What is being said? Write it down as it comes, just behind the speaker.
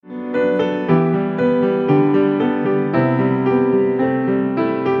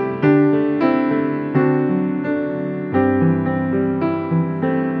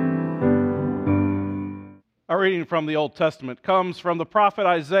from the Old Testament comes from the prophet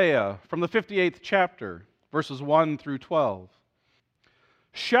Isaiah, from the 58th chapter, verses 1 through 12.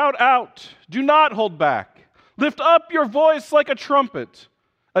 Shout out, do not hold back. Lift up your voice like a trumpet.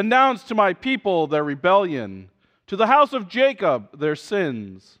 Announce to my people their rebellion, to the house of Jacob their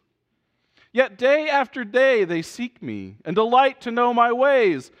sins. Yet day after day they seek me and delight to know my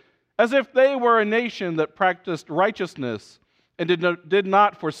ways, as if they were a nation that practiced righteousness and did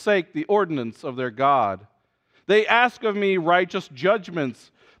not forsake the ordinance of their God. They ask of me righteous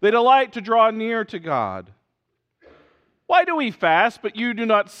judgments. They delight to draw near to God. Why do we fast, but you do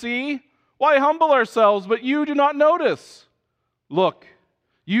not see? Why humble ourselves, but you do not notice? Look,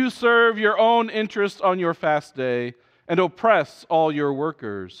 you serve your own interest on your fast day and oppress all your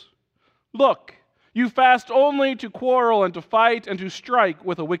workers. Look, you fast only to quarrel and to fight and to strike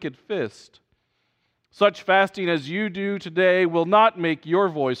with a wicked fist. Such fasting as you do today will not make your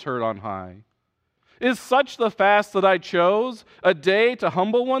voice heard on high. Is such the fast that I chose, a day to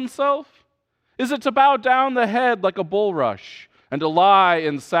humble oneself? Is it to bow down the head like a bulrush and to lie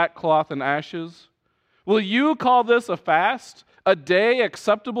in sackcloth and ashes? Will you call this a fast, a day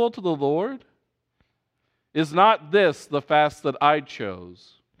acceptable to the Lord? Is not this the fast that I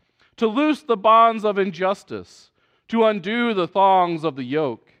chose? To loose the bonds of injustice, to undo the thongs of the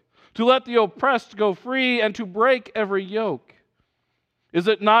yoke, to let the oppressed go free and to break every yoke? Is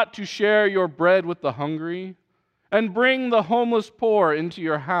it not to share your bread with the hungry and bring the homeless poor into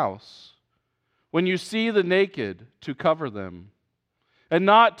your house? When you see the naked, to cover them, and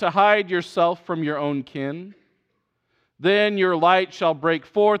not to hide yourself from your own kin? Then your light shall break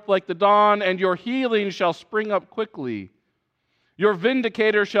forth like the dawn, and your healing shall spring up quickly. Your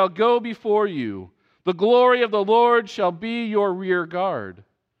vindicator shall go before you. The glory of the Lord shall be your rear guard.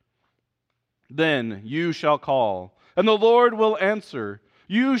 Then you shall call, and the Lord will answer.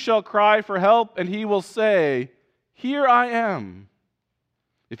 You shall cry for help, and he will say, Here I am.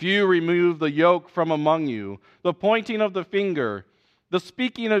 If you remove the yoke from among you, the pointing of the finger, the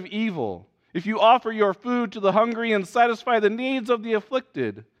speaking of evil, if you offer your food to the hungry and satisfy the needs of the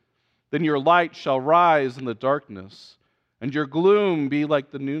afflicted, then your light shall rise in the darkness, and your gloom be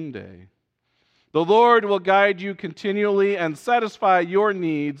like the noonday. The Lord will guide you continually and satisfy your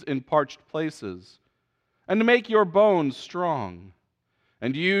needs in parched places, and make your bones strong.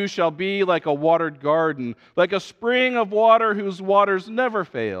 And you shall be like a watered garden, like a spring of water whose waters never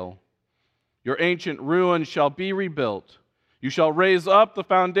fail. Your ancient ruins shall be rebuilt. You shall raise up the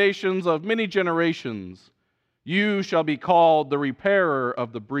foundations of many generations. You shall be called the repairer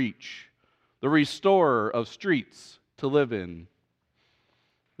of the breach, the restorer of streets to live in.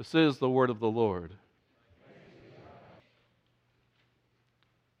 This is the word of the Lord.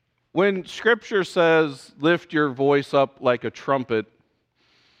 When Scripture says, lift your voice up like a trumpet,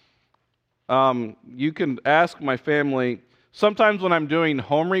 you can ask my family, sometimes when I'm doing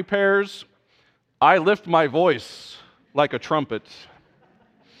home repairs, I lift my voice like a trumpet.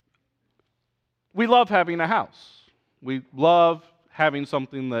 We love having a house. We love having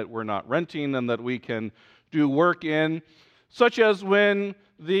something that we're not renting and that we can do work in, such as when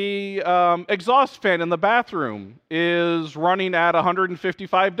the exhaust fan in the bathroom is running at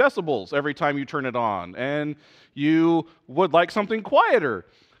 155 decibels every time you turn it on, and you would like something quieter.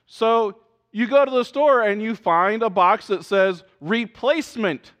 So you go to the store and you find a box that says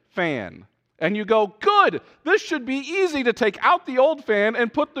replacement fan. And you go, good, this should be easy to take out the old fan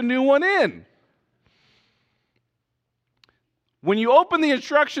and put the new one in. When you open the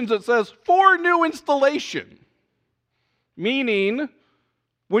instructions, it says for new installation, meaning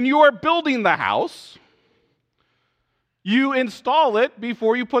when you are building the house, you install it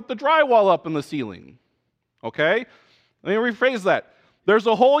before you put the drywall up in the ceiling. Okay? Let me rephrase that. There's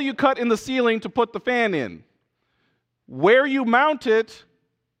a hole you cut in the ceiling to put the fan in. Where you mount it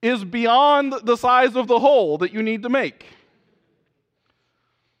is beyond the size of the hole that you need to make.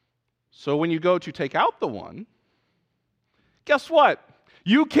 So when you go to take out the one, guess what?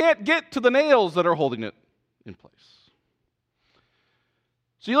 You can't get to the nails that are holding it in place.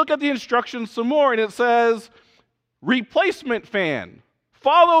 So you look at the instructions some more, and it says, replacement fan.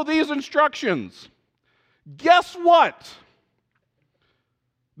 Follow these instructions. Guess what?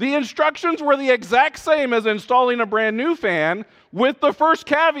 The instructions were the exact same as installing a brand new fan, with the first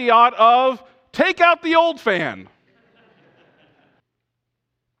caveat of take out the old fan.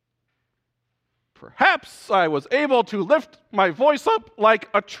 Perhaps I was able to lift my voice up like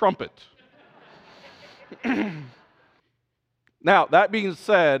a trumpet. Now, that being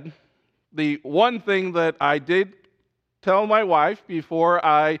said, the one thing that I did tell my wife before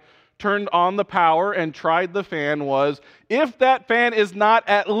I turned on the power and tried the fan was, if that fan is not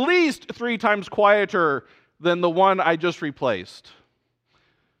at least 3 times quieter than the one I just replaced.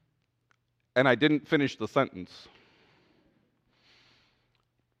 And I didn't finish the sentence.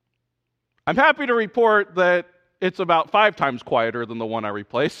 I'm happy to report that it's about 5 times quieter than the one I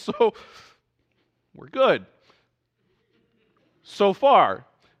replaced, so we're good so far.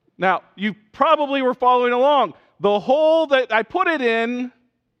 Now, you probably were following along. The hole that I put it in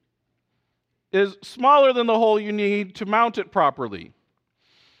is smaller than the hole you need to mount it properly.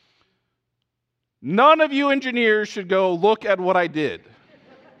 None of you engineers should go look at what I did.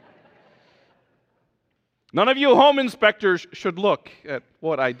 None of you home inspectors should look at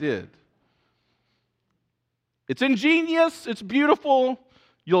what I did. It's ingenious, it's beautiful,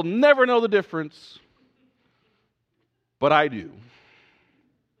 you'll never know the difference, but I do.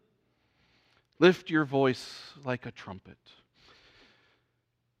 Lift your voice like a trumpet.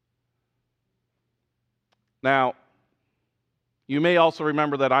 Now, you may also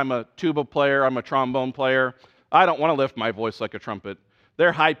remember that I'm a tuba player, I'm a trombone player. I don't want to lift my voice like a trumpet.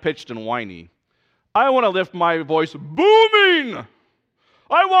 They're high-pitched and whiny. I want to lift my voice booming.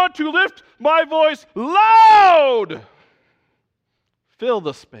 I want to lift my voice loud. Fill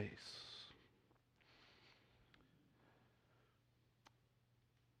the space.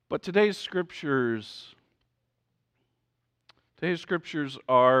 But today's scriptures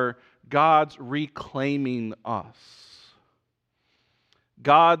are God's reclaiming us.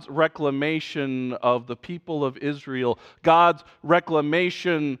 God's reclamation of the people of Israel. God's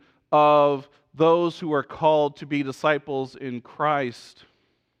reclamation of those who are called to be disciples in Christ.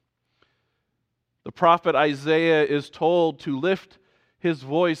 The prophet Isaiah is told to lift his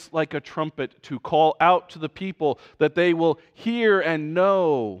voice like a trumpet, to call out to the people that they will hear and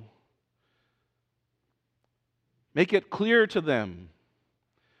know. Make it clear to them.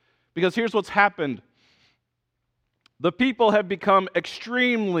 Because here's what's happened. The people have become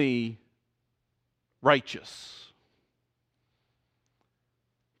extremely righteous.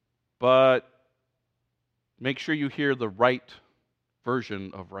 But make sure you hear the right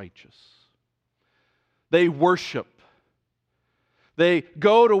version of righteous. They worship. They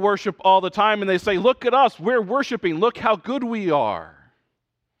go to worship all the time and they say, look at us, we're worshiping, look how good we are.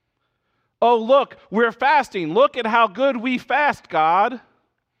 Oh, look, we're fasting, look at how good we fast, God.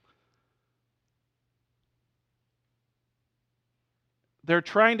 They're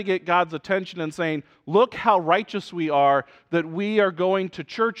trying to get God's attention and saying, look how righteous we are, that we are going to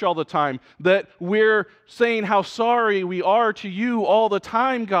church all the time, that we're saying how sorry we are to you all the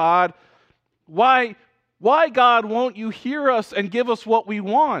time, God. Why, God, won't you hear us and give us what we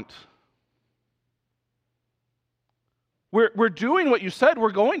want? We're doing what you said.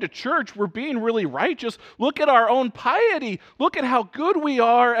 We're going to church. We're being really righteous. Look at our own piety. Look at how good we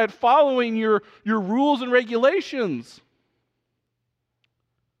are at following your rules and regulations.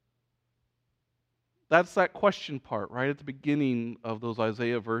 That's that question part right at the beginning of those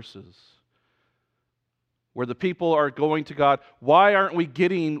Isaiah verses, where the people are going to God, why aren't we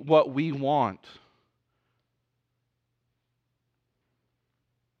getting what we want?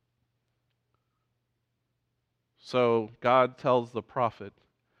 So God tells the prophet,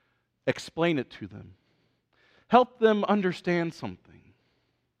 explain it to them. Help them understand something.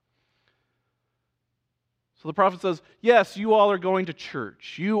 So the prophet says, yes, you all are going to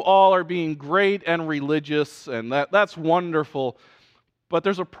church. You all are being great and religious, and that's wonderful. But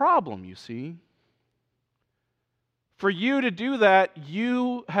there's a problem, you see. For you to do that,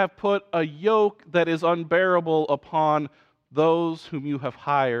 you have put a yoke that is unbearable upon those whom you have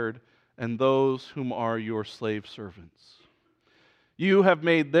hired and those whom are your slave servants. You have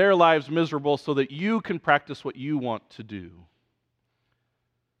made their lives miserable so that you can practice what you want to do.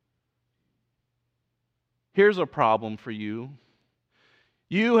 Here's a problem for you.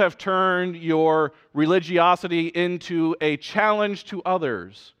 You have turned your religiosity into a challenge to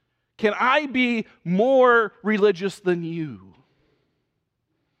others. Can I be more religious than you?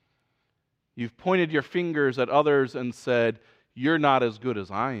 You've pointed your fingers at others and said, you're not as good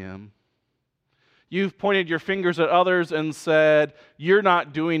as I am. You've pointed your fingers at others and said, you're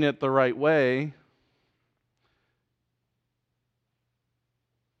not doing it the right way.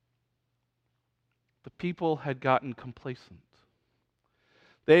 The people had gotten complacent.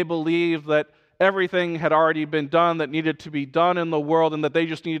 They believed that everything had already been done that needed to be done in the world and that they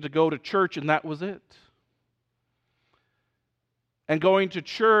just needed to go to church and that was it. And going to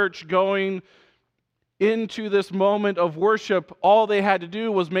church, going into this moment of worship, all they had to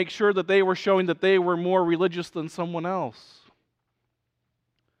do was make sure that they were showing that they were more religious than someone else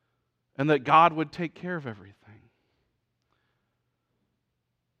and that God would take care of everything.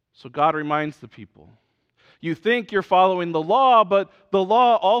 So God reminds the people, you think you're following the law, but the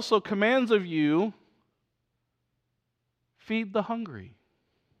law also commands of you Feed the hungry.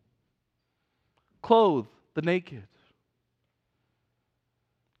 Clothe the naked.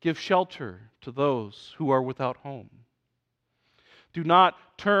 Give shelter to those who are without home. Do not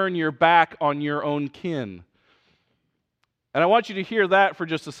turn your back on your own kin. And I want you to hear that for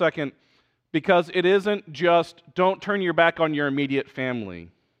just a second, because it isn't just don't turn your back on your immediate family,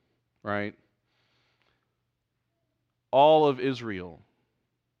 right? All of Israel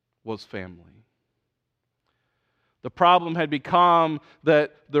was family. The problem had become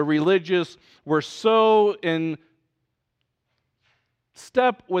that the religious were so in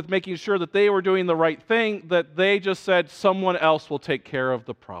step with making sure that they were doing the right thing that they just said someone else will take care of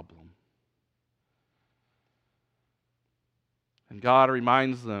the problem. And God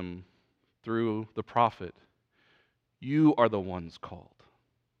reminds them through the prophet, you are the ones called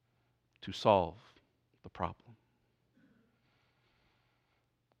to solve the problem.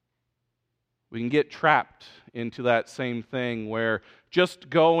 We can get trapped into that same thing where just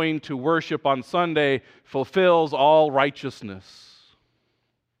going to worship on Sunday fulfills all righteousness.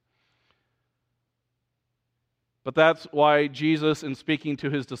 But that's why Jesus, in speaking to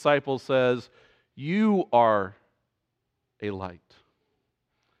his disciples, says, you are a light.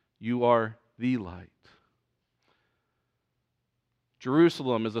 You are the light.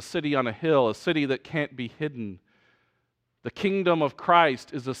 Jerusalem is a city on a hill, a city that can't be hidden. The kingdom of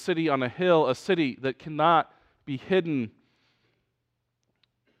Christ is a city on a hill, a city that cannot be hidden.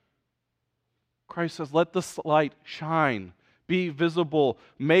 Christ says, let this light shine, be visible,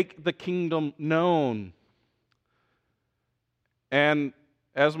 make the kingdom known. And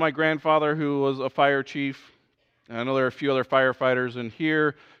as my grandfather, who was a fire chief, and I know there are a few other firefighters in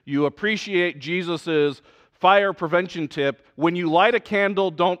here, you appreciate Jesus' fire prevention tip. When you light a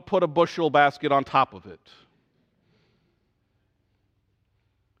candle, don't put a bushel basket on top of it.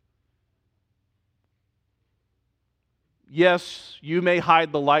 Yes, you may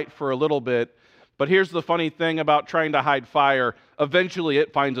hide the light for a little bit, but here's the funny thing about trying to hide fire. Eventually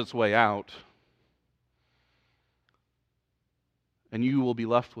it finds its way out. And you will be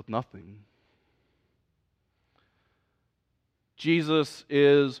left with nothing. Jesus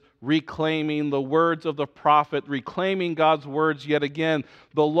is reclaiming the words of the prophet, reclaiming God's words yet again.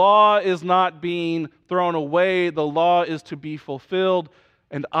 The law is not being thrown away. The law is to be fulfilled,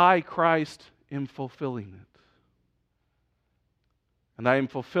 and I, Christ, am fulfilling it. And I am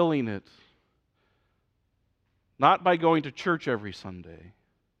fulfilling it not by going to church every Sunday,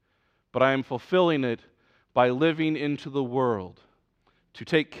 but I am fulfilling it by living into the world to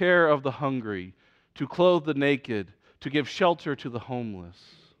take care of the hungry, to clothe the naked, to give shelter to the homeless.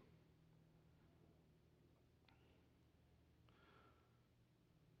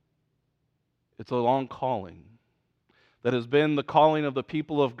 It's a long calling that has been the calling of the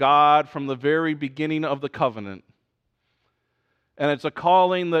people of God from the very beginning of the covenant. And it's a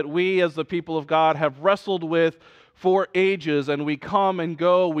calling that we as the people of God have wrestled with for ages, and we come and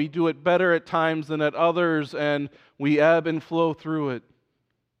go. We do it better at times than at others, and we ebb and flow through it.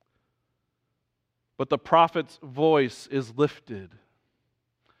 But the prophet's voice is lifted.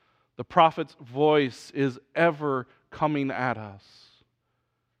 The prophet's voice is ever coming at us.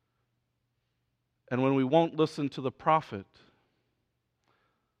 And when we won't listen to the prophet,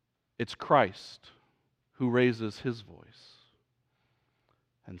 it's Christ who raises his voice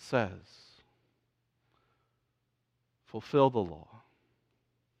and says, fulfill the law.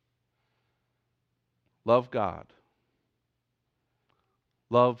 Love God.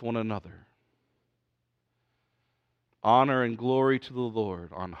 Love one another. Honor and glory to the Lord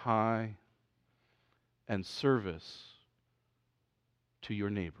on high, and service to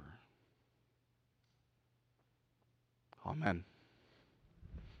your neighbor. Amen.